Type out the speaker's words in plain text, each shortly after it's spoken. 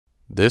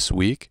This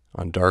week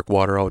on Dark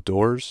Water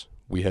Outdoors,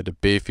 we head to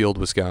Bayfield,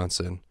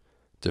 Wisconsin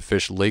to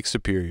fish Lake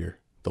Superior,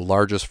 the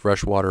largest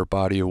freshwater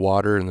body of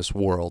water in this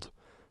world,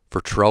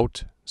 for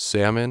trout,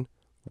 salmon,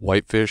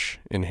 whitefish,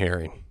 and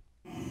herring.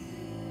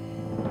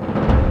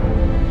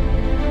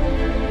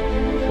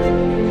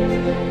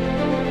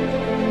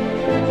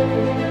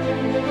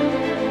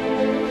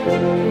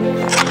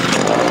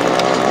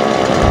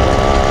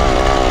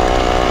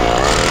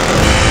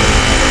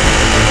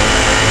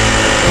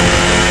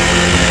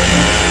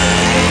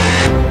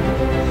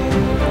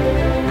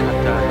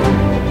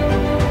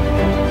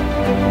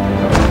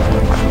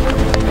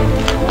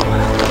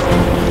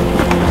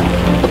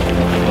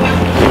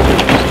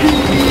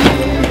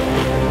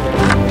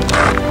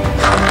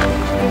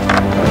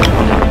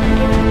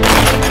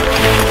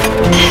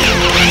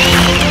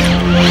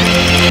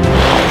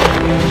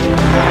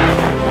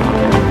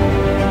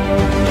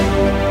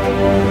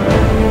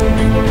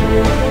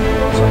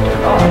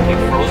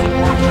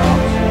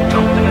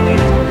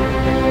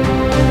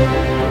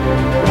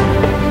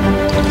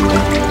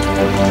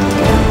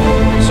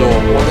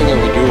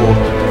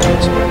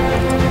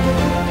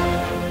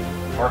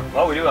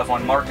 Well, we do have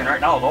one marking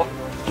right now, though.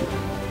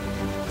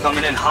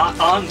 Coming in hot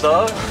on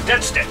the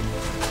Deadstick.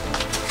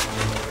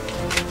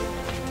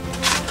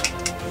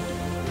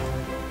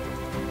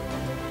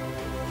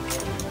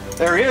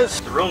 There he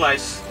is. Real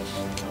nice.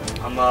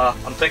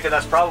 I'm thinking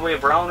that's probably a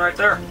brown right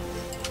there.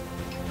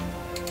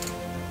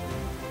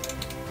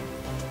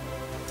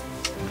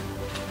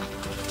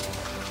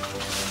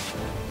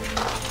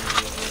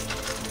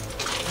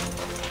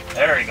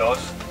 There he goes.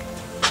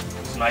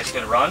 Some nice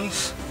good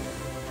runs.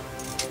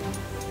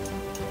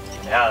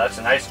 Yeah, that's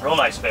a nice, real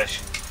nice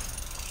fish.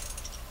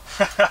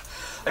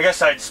 I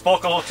guess I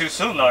spoke a little too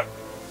soon there.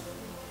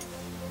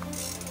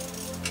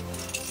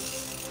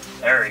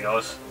 There he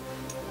goes.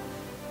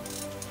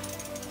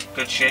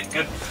 Good shake,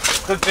 good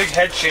big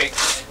head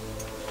shakes.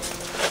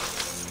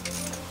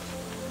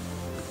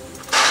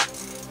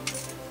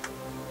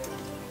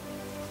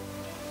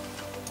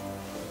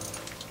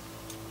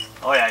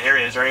 Oh yeah, here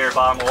he is, right here,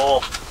 bottom of the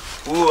hole.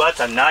 Ooh, that's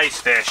a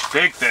nice fish,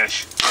 big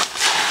fish.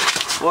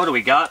 What do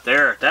we got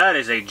there? That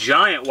is a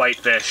giant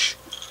whitefish.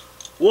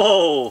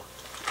 Whoa!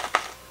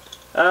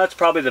 That's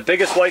probably the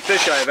biggest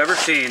whitefish I have ever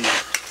seen.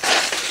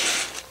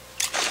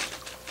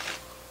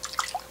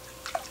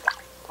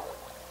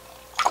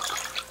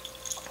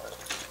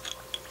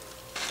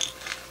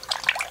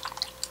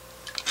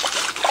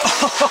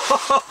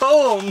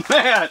 Oh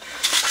man!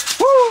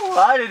 Woo!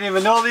 I didn't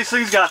even know these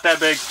things got that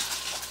big.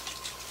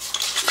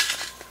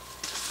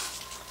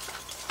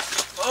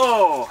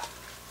 Oh!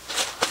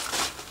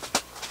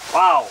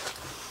 Wow,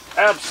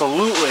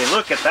 absolutely,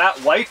 look at that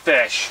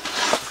whitefish.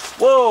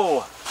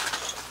 Whoa,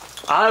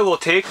 I will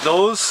take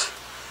those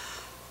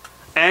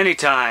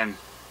anytime.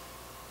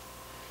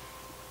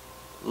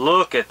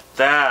 Look at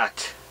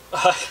that.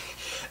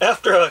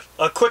 After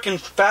a quick and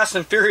fast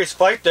and furious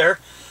fight there,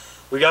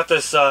 we got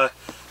this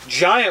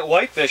giant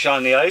whitefish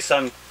on the ice.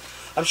 I'm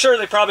sure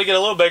they probably get a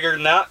little bigger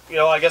than that. You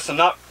know, I guess I'm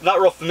not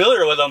real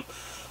familiar with them.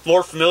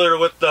 More familiar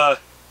with the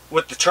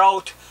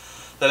trout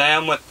than I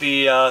am with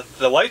the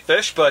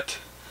whitefish, but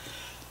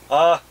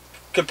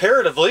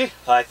comparatively,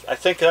 I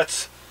think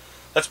that's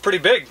pretty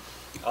big.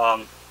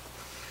 Yeah,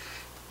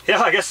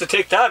 I guess to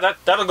take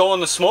that'll go in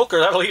the smoker.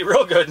 That'll eat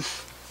real good.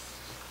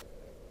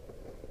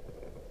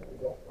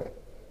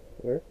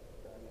 Where?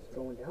 He's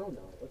going down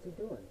now. What's he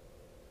doing?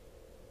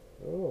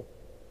 Oh.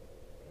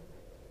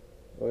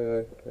 Oh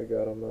yeah, I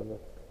got him on the.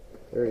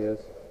 There he is.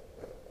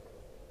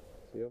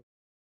 See him?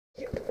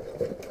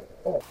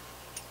 Oh.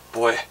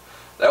 Boy.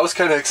 That was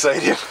kind of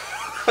exciting.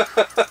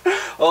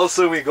 All of a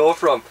sudden we go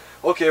from,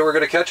 okay, we're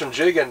going to catch him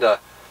jigging, to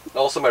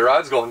all of a sudden my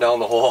rod's going down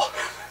the hole.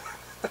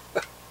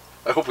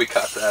 I hope we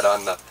caught that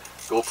on the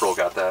GoPro,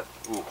 got that.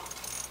 Ooh.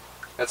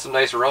 That's some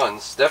nice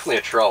runs. Definitely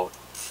a trout.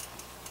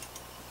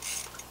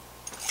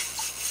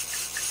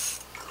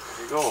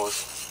 There he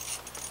goes.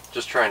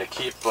 Just trying to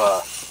keep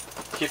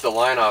the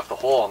line off the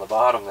hole on the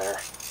bottom there.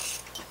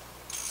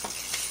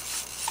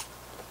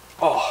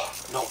 Oh,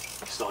 no,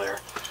 he's still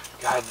there.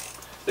 God.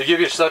 They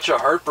give you such a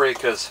heartbreak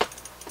because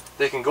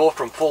they can go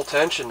from full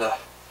tension to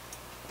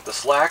the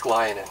slack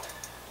line in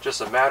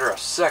just a matter of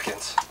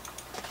seconds.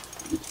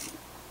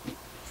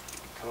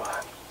 Come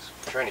on,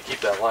 just trying to keep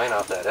that line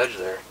off that edge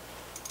there.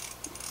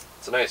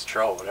 It's a nice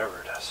trout,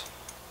 whatever it is.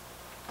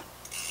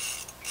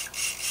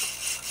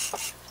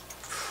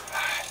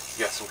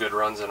 You got some good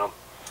runs in them.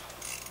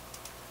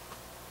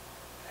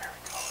 There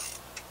we go.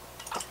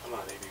 Come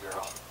on, baby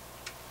girl.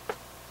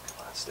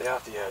 Come on, stay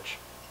off the edge.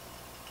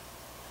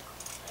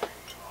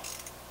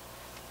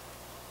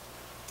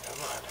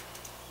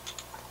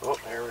 Oh,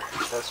 there,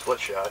 that split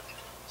shot.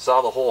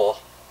 Saw the hole.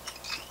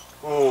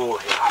 Ooh,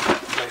 yeah,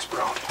 nice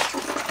brown.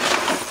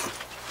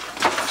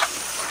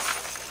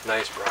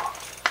 Nice brown.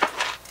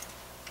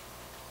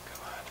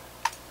 Come on.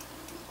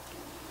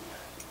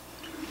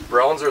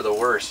 Browns are the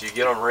worst. You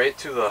get them right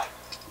to the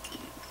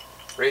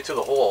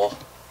hole,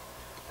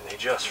 and they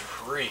just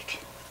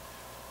freak.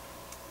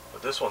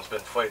 But this one's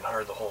been fighting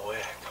hard the whole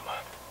way. Come on.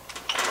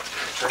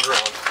 turn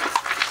around.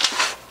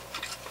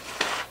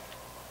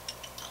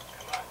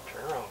 Come on,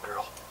 turn around,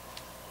 girl.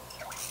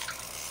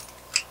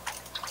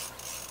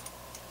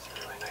 It's a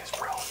really nice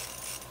brown.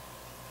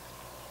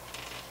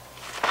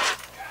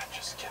 God,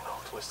 just getting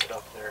all twisted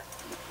up there.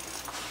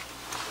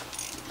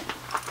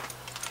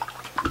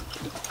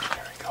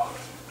 There we go.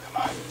 Come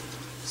on.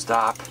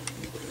 Stop.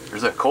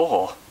 There's a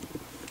coal.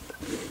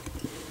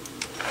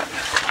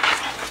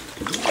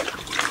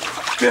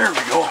 There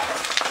we go.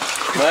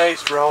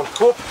 Nice brown.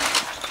 Whoop.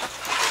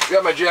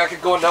 Got my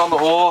jacket going down the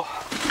hole.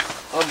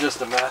 I'm just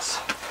a mess.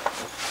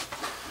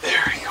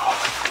 There we go.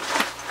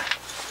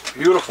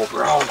 Beautiful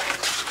brown.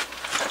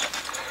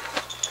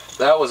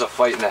 That was a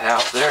fight and a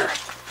half there.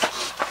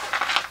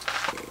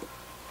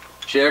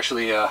 She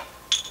actually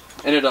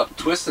ended up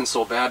twisting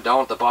so bad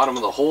down at the bottom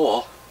of the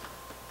hole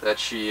that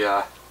she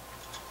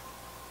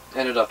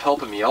ended up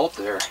helping me out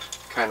there.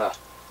 Kind of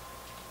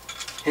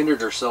hindered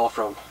herself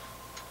from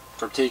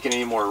taking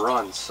any more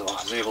runs, so I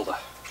was able to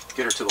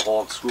get her to the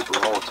hole and scoop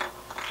her out.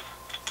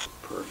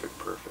 Perfect,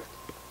 perfect.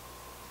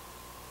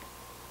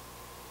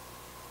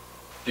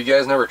 If you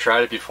guys never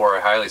tried it before,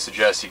 I highly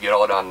suggest you get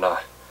out on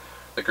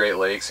the Great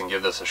Lakes and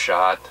give this a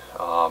shot.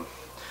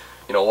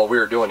 You know, what we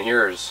were doing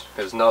here is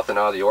nothing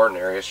out of the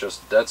ordinary. It's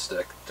just a dead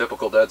stick,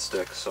 typical dead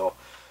stick. So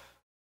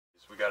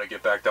we got to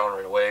get back down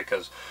right away,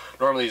 because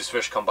normally these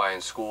fish come by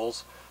in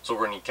schools. So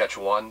when you catch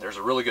one, there's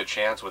a really good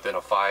chance within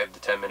a 5 to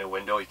 10 minute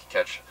window you can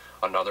catch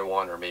another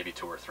one, or maybe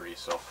 2 or 3.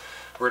 So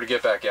we're gonna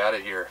get back at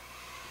it here.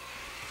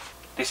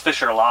 These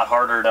fish are a lot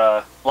harder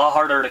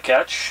to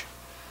catch,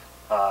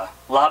 a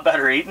lot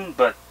better eating.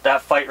 But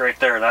that fight right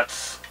there,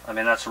 that's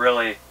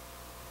really,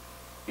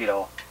 you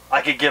know,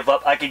 I could give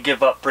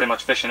up pretty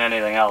much fishing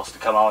anything else to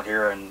come out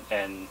here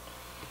and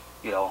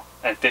you know,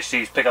 and fish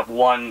these, pick up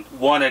one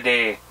a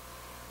day,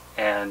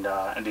 and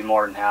be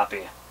more than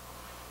happy.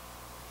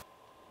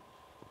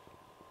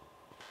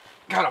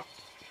 Got him.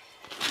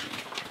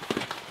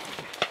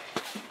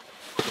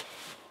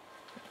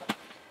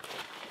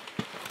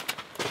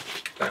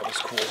 That was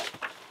cool.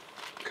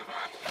 Come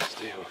on,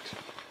 stay hooked.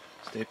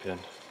 Stay pinned.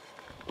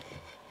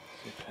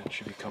 Stay pinned.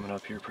 Should be coming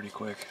up here pretty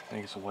quick. I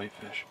think it's a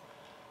whitefish.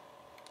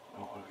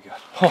 Oh, what do we got?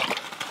 Oh,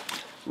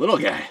 little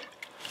guy.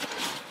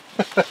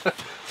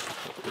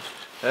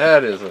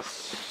 That is a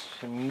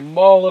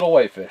small little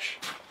whitefish.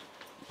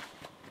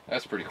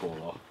 That's pretty cool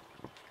though.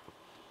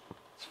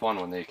 It's fun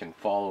when they can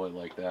follow it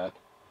like that.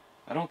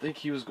 I don't think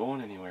he was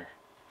going anywhere.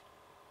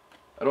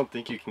 I don't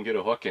think you can get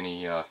a hook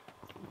any, you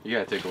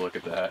gotta take a look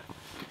at that.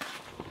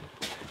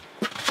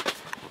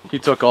 He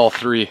took all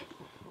 3.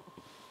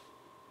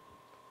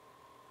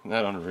 Isn't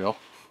that unreal?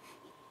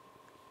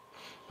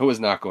 I was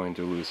not going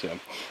to lose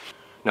him.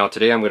 Now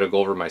today I'm going to go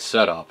over my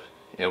setup,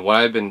 and what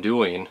I've been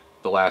doing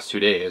the last 2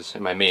 days,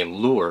 and my main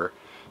lure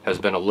has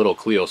been a little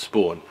Cleo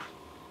spoon.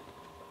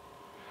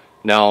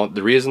 Now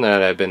the reason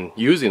that I've been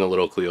using a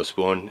little Cleo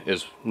spoon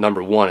is,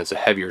 number one, it's a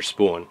heavier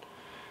spoon.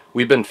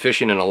 We've been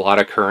fishing in a lot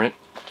of current,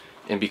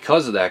 and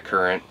because of that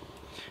current,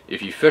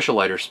 if you fish a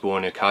lighter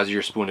spoon, it causes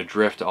your spoon to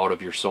drift out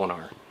of your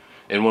sonar.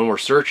 And when we're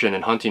searching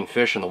and hunting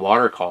fish in the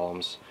water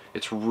columns,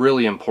 it's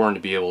really important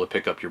to be able to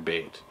pick up your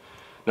bait.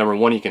 Number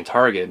one, you can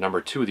target. Number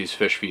two, these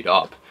fish feed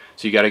up.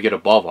 So you got to get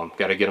above them.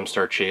 Got to get them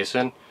start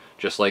chasing.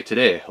 Just like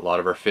today, a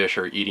lot of our fish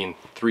are eating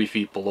 3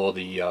 feet below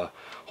the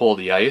hole of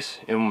the ice,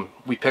 and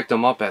we picked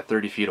them up at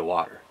 30 feet of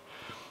water.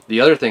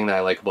 The other thing that I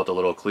like about the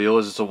little Cleo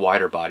is it's a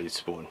wider bodied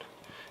spoon.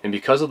 And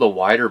because of the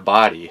wider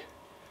body,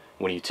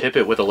 when you tip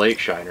it with a lake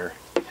shiner,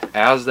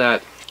 as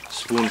that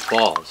spoon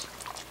falls,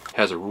 it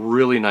has a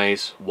really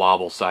nice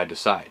wobble side to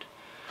side.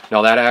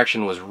 Now that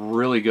action was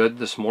really good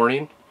this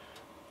morning.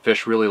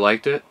 Fish really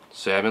liked it,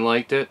 salmon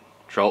liked it,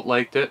 trout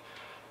liked it,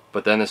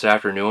 but then this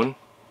afternoon,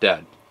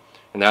 dead.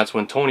 And that's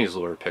when Tony's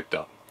lure picked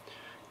up.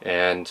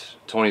 And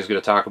Tony's going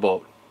to talk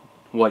about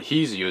what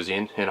he's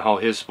using and how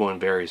his spoon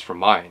varies from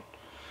mine.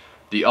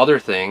 The other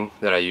thing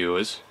that I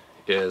use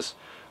is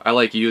I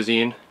like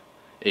using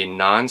a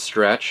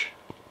non-stretch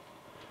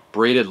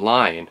braided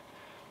line,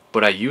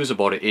 but I use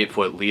about an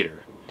 8-foot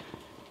leader.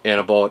 And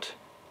about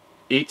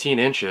 18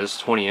 inches,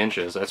 20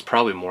 inches, that's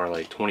probably more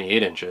like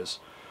 28 inches,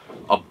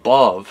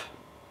 above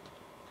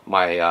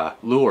my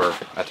lure,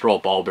 I throw a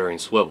ball bearing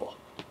swivel.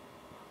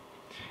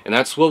 And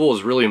that swivel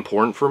is really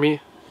important for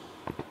me.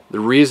 The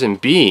reason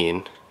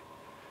being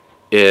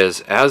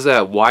is as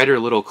that wider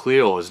little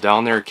Cleo is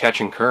down there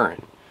catching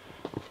current,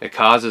 it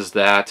causes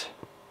that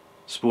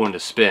spoon to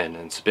spin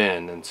and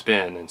spin and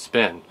spin and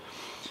spin.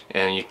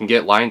 And you can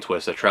get line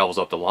twist that travels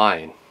up the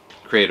line,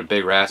 create a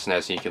big rat's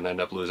nest, and you can end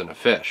up losing a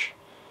fish.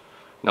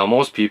 Now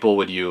most people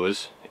would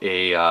use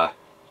a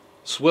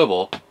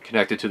swivel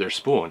connected to their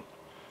spoon.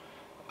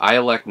 I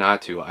elect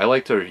not to. I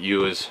like to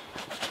use,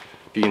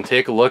 if you can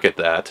take a look at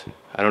that,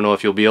 I don't know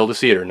if you'll be able to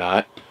see it or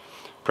not,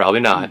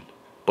 probably not,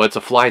 but it's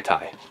a fly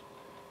tie.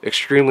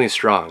 Extremely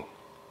strong.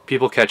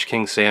 People catch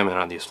king salmon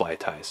on these fly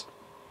ties.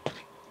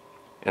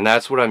 And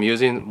that's what I'm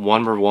using.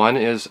 Number one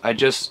is I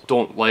just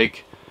don't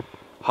like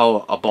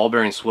how a ball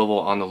bearing swivel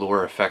on the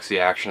lure affects the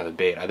action of the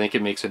bait. I think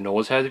it makes it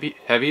nose heavy,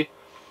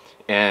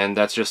 and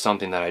that's just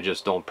something that I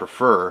just don't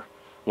prefer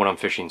when I'm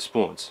fishing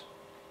spoons.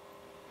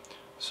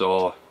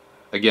 So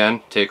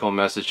again, take-home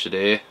message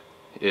today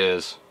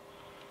is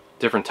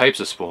different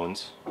types of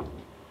spoons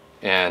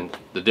and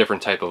the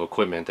different type of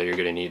equipment that you're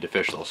going to need to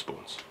fish those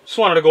spoons. Just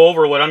wanted to go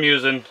over what I'm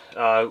using.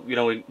 You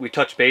know, we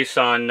touched base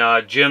on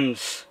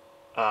Jim's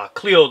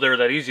Clio there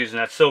that he's using,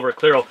 that silver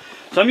Clio.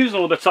 So I'm using a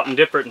little bit something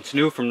different. It's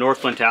new from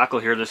Northland Tackle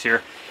here this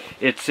year.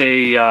 It's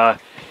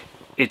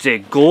a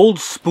gold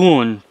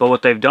spoon, but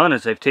what they've done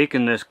is they've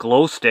taken this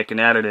glow stick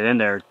and added it in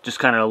there. Just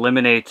kind of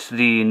eliminates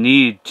the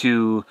need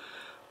to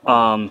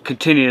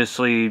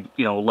continuously,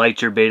 you know,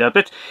 light your bait up.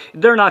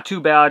 They're not too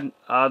bad.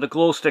 The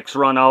glow sticks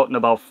run out in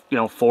about, you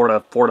know, 4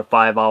 to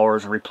 5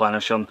 hours and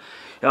replenish them.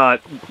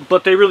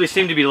 But they really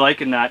seem to be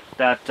liking that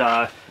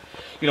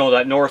you know,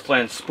 that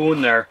Northland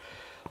spoon there.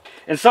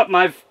 And something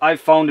I've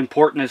found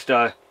important is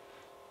to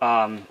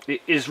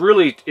is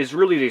really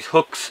these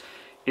hooks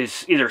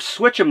is either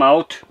switch them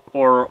out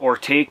or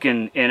take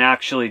and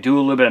actually do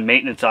a little bit of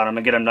maintenance on them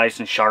and get them nice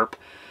and sharp.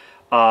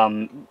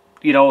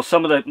 You know,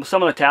 some of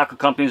the tackle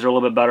companies are a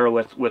little bit better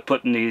with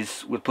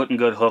putting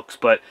good hooks,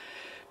 but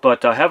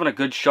having a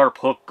good sharp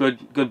hook,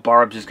 good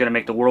barbs is going to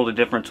make the world of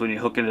difference when you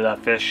hook into that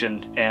fish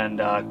and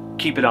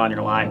keep it on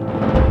your line.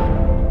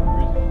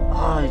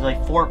 Oh, he's like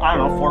 4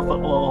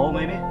 foot below the hole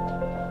maybe.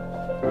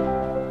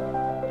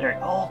 There.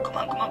 Oh, come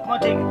on,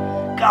 take it.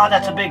 God,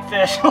 that's a big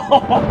fish.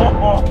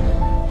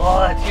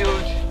 Oh, that's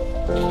huge.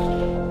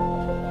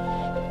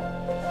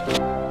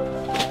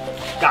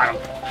 Got him.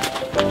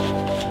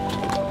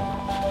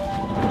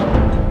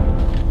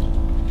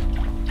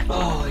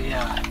 Oh,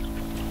 yeah.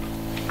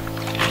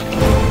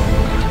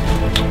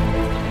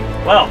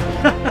 Well,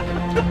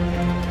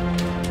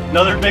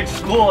 another big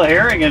school of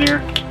herring in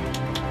here.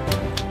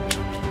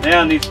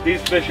 Man, these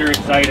fish are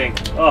exciting.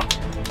 Oh,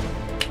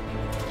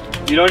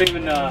 you don't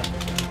even,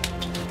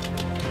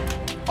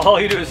 all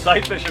you do is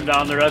sight fish them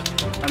down there. I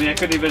mean, I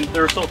couldn't even,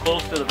 they're so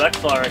close to the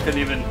Vexlar, I couldn't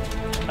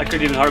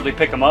even hardly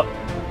pick them up.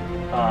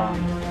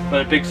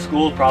 But a big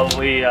school,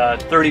 probably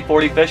 30,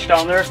 40 fish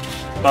down there.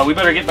 But we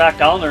better get back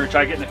down there and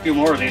try getting a few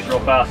more of these real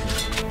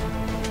fast.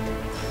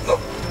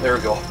 Oh, there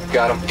we go.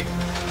 Got him.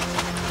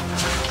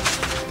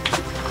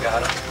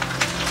 Got him.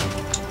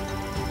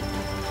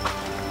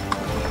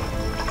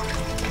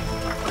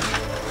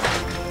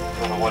 I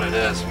don't know what it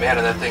is. Man,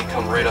 and that thing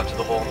come right up to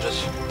the hole and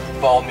just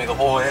followed me the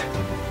whole way.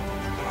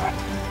 Come on.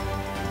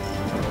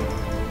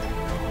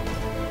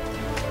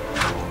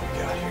 What we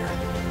got here?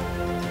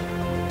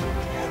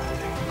 Man, that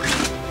thing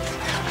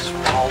just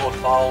followed.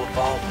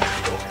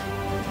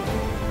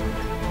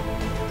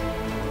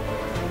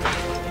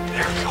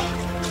 There we go.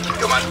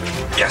 Come on.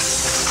 Yes.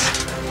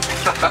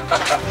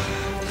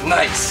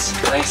 Nice.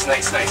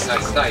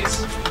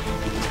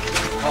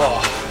 Oh,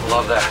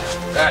 love that.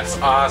 That's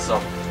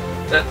awesome.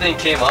 That thing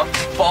came up,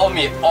 followed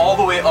me all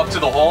the way up to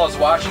the hole. I was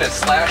watching it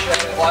slash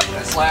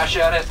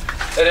at it,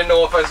 I didn't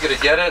know if I was going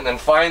to get it, and then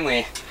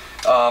finally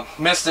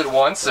missed it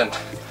once, and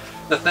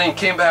the thing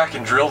came back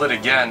and drilled it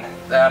again.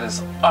 That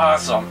is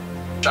awesome.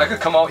 I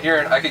could come out here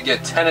and I could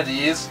get 10 of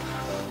these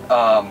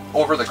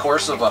over the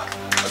course of a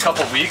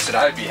couple weeks, and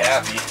I'd be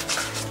happy.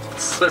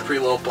 Slippery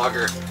little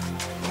bugger.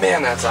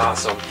 Man, that's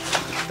awesome.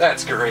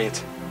 That's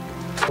great.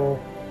 Oh,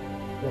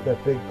 got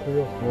that big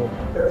Clio spoon.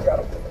 There, I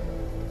got him.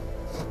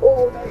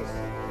 Oh, nice.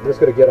 I'm just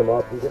gonna get him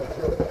up.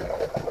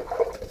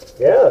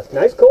 Yeah,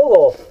 nice cold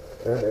hole.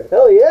 Right.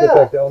 Hell yeah. Get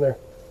back down there.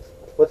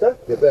 What's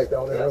that? Get back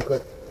down there real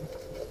quick.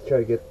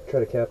 Try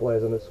to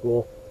capitalize on this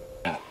school.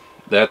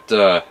 That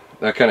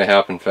kind of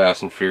happened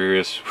fast and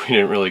furious. We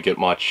didn't really get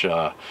much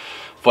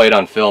fight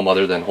on film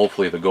other than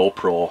hopefully the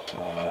GoPro.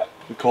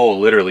 The hole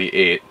literally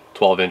ate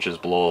 12 inches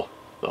below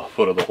the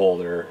foot of the hole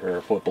there, or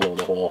a foot below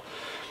the hole.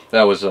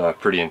 That was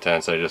pretty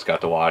intense. I just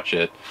got to watch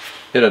it.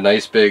 Hit a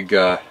nice big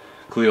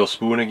Clio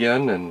spoon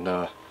again,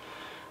 and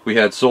we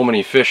had so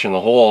many fish in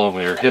the hole and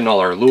we were hitting all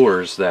our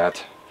lures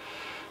that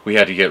we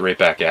had to get right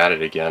back at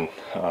it again.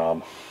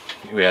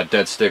 We had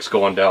dead sticks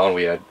going down,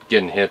 we had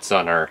getting hits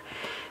on our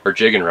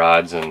jigging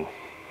rods, and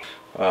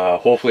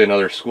hopefully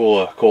another school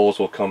of coals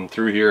will come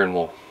through here and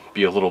we'll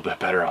be a little bit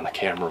better on the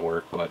camera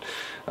work, but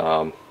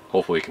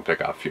hopefully we can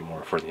pick out a few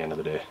more for the end of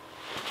the day.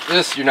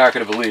 This you're not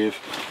going to believe.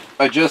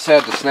 I just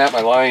had to snap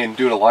my line and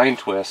do a line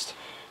twist,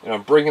 and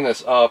I'm bringing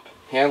this up,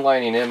 hand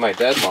lining in my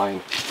dead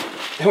line,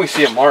 and we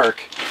see a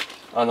mark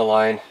on the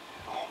line.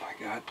 Oh my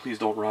god, please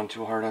don't run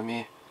too hard on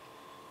me.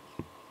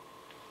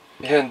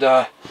 And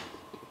I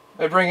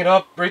bring it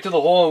up right to the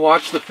hole and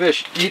watch the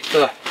fish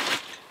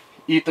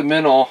eat the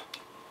minnow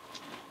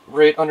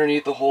right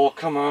underneath the hole.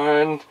 Come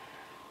on.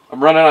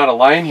 I'm running out of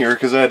line here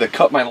because I had to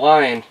cut my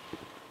line.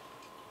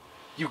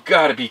 You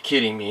gotta be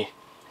kidding me.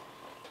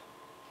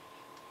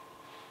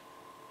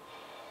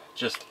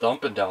 Just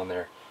thumping down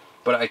there.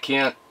 But I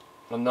can't,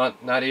 I'm not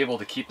able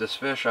to keep this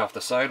fish off the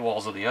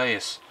sidewalls of the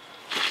ice.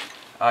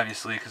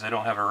 Obviously, because I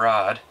don't have a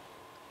rod.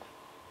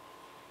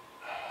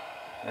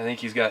 I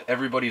think he's got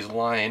everybody's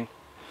line.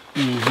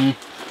 Mm-hmm.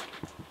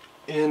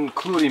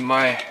 Including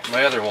my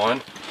other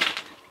one.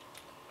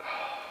 Come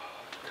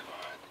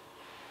on.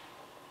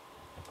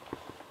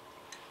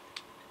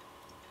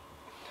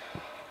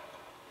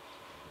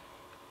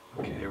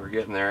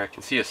 getting there. I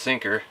can see a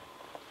sinker.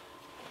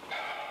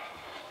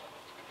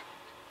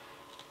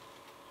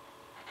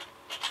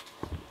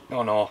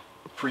 Oh no.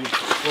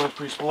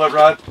 Pre-spool that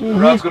rod. The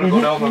rod's gonna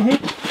go down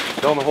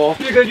the hole.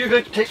 You're good, you're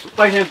good. Take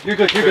by him. You're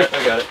good, you're good.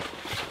 I got it.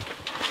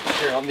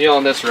 Here, I'm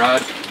kneeling this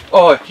rod.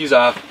 Oh, he's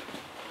off.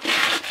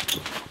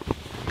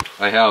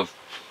 I have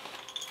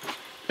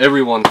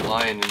everyone's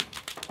line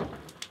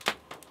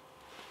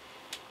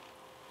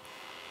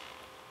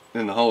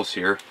in the house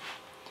here.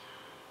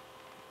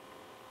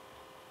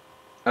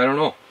 I don't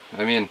know.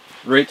 I mean,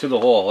 right to the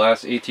hole,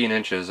 last 18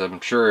 inches. I'm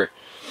sure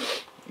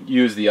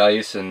use the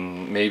ice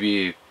and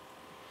maybe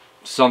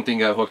something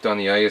got hooked on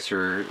the ice,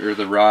 or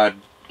the rod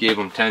gave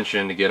them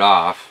tension to get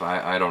off.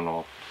 I don't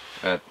know.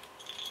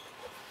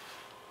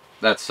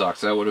 That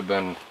sucks. That would have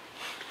been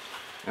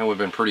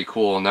pretty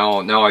cool.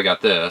 Now I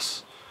got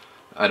this.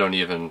 I don't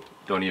even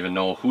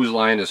know whose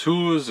line is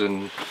whose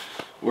and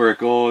where it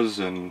goes,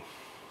 and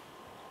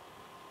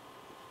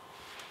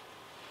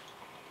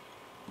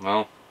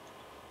well,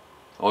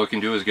 all we can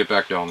do is get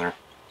back down there.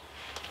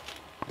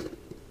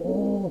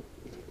 Oh,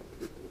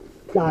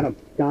 got him.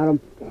 Oh,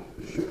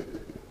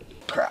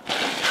 Crap.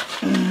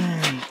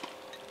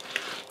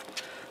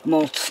 I'm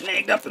all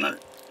snagged up in there.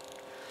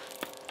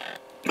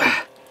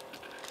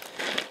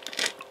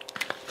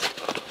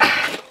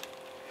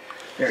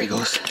 There he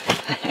goes.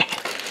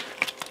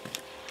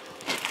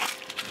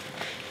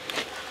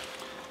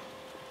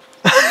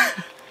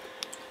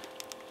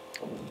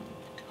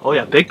 Oh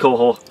yeah, big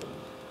coho.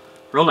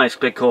 Real nice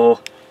big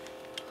coho.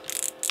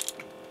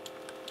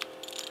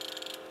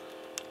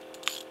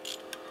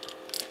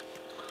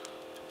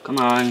 Come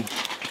on.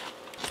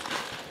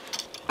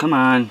 Come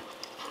on.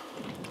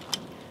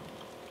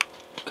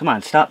 Come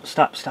on, stop.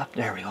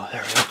 There we go. I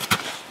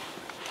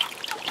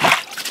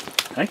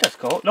think that's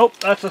cool. Nope,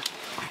 that's a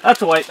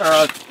white,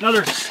 or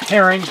another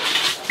herring.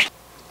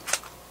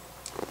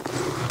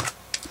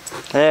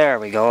 There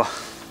we go.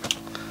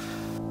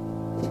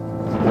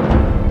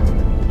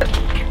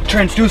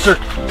 Transducer.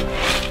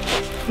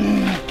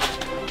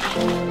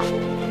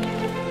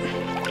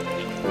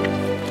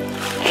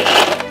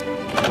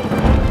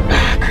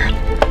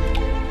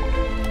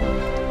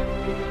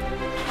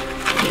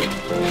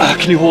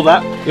 Can you hold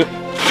that? Yep.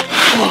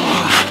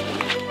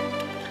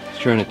 He's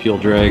trying to peel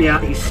drag. Yeah,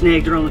 he's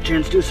snagged around the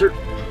transducer.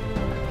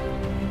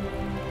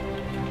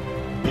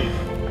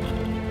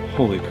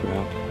 Holy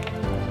crap.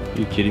 Are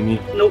you kidding me?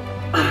 Nope.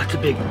 It's a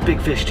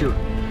big fish too.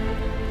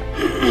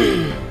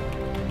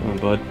 Come on,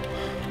 bud.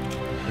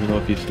 I don't know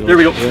if he's still there.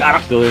 We go. Yeah, Got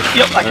him. still there.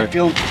 Yep, I can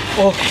feel him.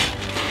 Oh.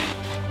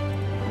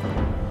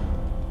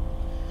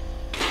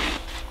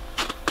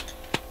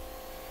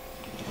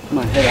 Come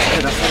on,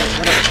 head up.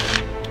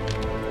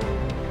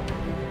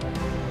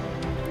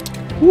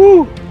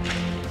 Woo!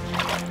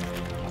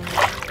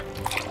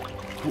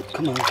 Oh,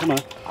 come on.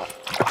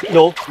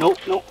 No.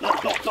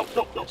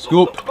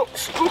 Scoop.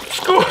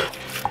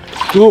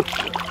 Scoop.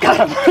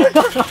 Got him.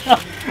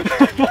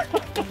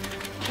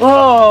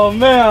 Oh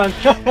man.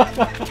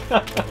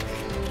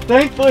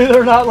 Thankfully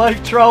they're not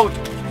like trout.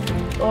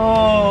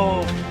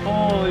 Oh,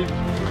 holy,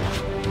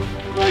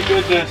 my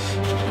goodness.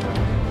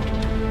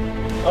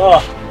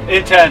 Oh,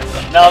 intense.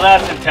 Now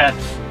that's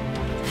intense.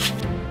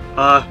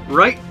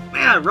 Right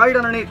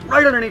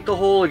underneath the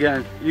hole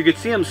again. You could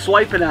see him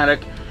swiping at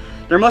it.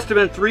 There must have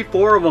been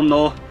 3-4 of them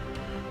though,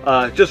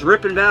 just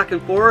ripping back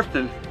and forth.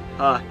 And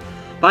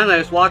finally I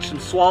just watched him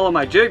swallow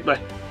my jig, but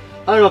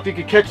I don't know if you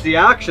could catch the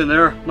action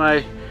there.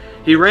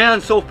 He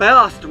ran so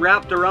fast,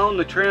 wrapped around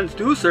the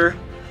transducer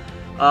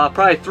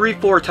probably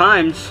 3-4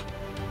 times,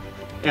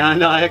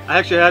 and I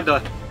actually had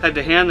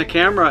to hand the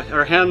camera,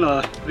 or hand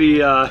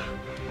the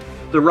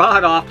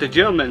rod off to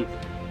Jim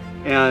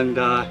and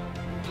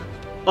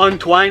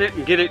untwine it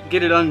and get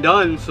it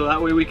undone, so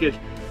that way we could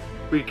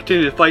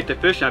continue to fight the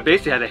fish. And I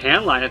basically had to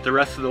hand line it the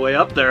rest of the way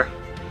up there.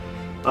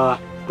 But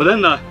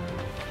then the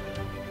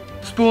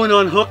spoon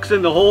unhooks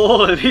in the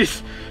hole and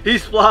he's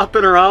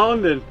flopping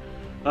around, and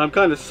I'm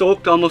kind of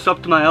soaked almost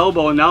up to my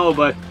elbow now,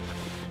 but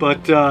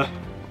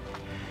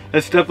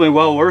it's definitely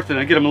well worth it.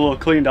 I get them a little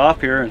cleaned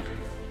off here, and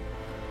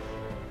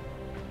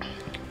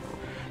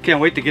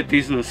can't wait to get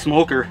these in the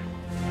smoker.